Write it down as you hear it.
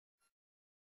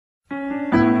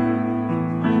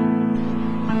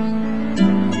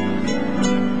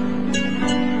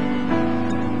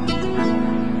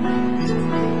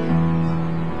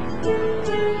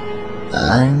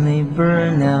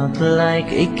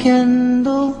like a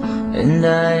candle, and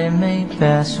I may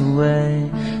pass away.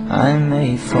 I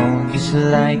may fall just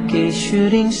like a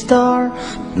shooting star,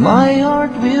 but my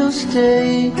heart will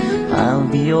stay. I'll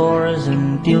be yours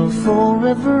until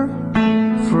forever.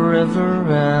 Forever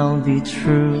I'll be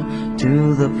true to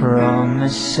the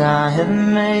promise I have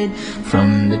made from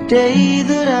the day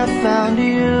that I found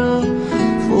you.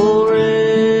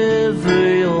 Forever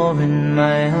you're in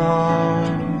my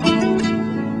heart.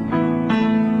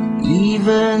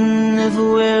 Even if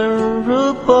we're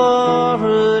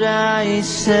apart, I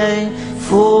say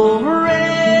forever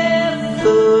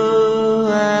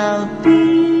I'll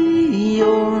be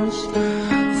yours.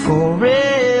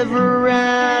 Forever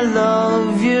I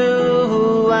love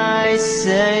you, I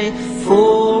say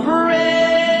forever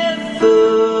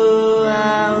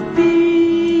I'll be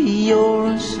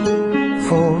yours.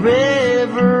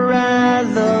 Forever I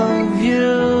love you.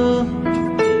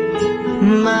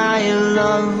 My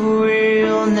love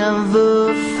will never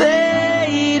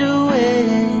fade away,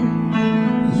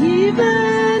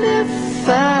 even if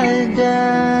I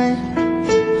die.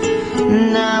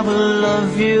 And I will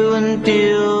love you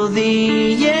until the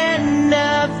end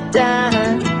of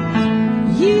time,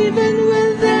 even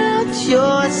without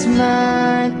your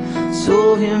smile.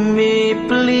 So hear me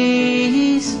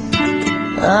please,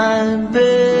 I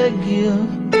beg you,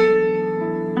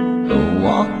 don't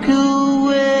walk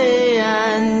away. I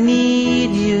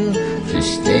need you to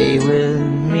stay with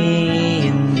me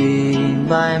and be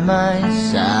by my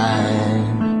side.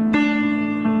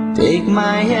 Take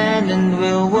my hand and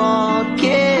we'll walk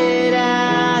it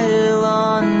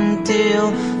out until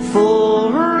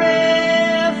forever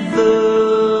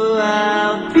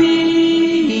I'll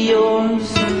be yours.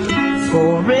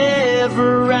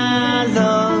 Forever I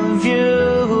love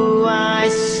you, I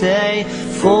say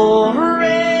forever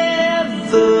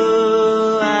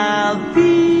I'll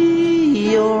be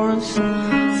yours.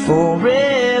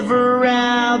 Forever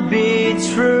I'll be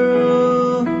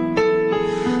true.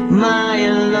 My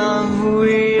love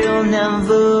will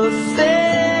never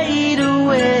fade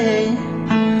away,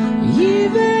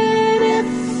 even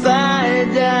if I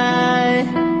die.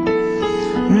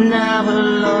 And I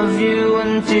will love you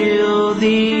until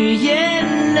the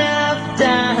end of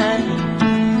time,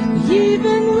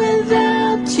 even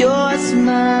without your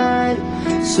smile.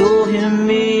 So hear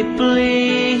me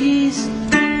please,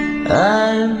 I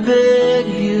beg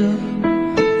you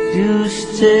to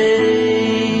stay.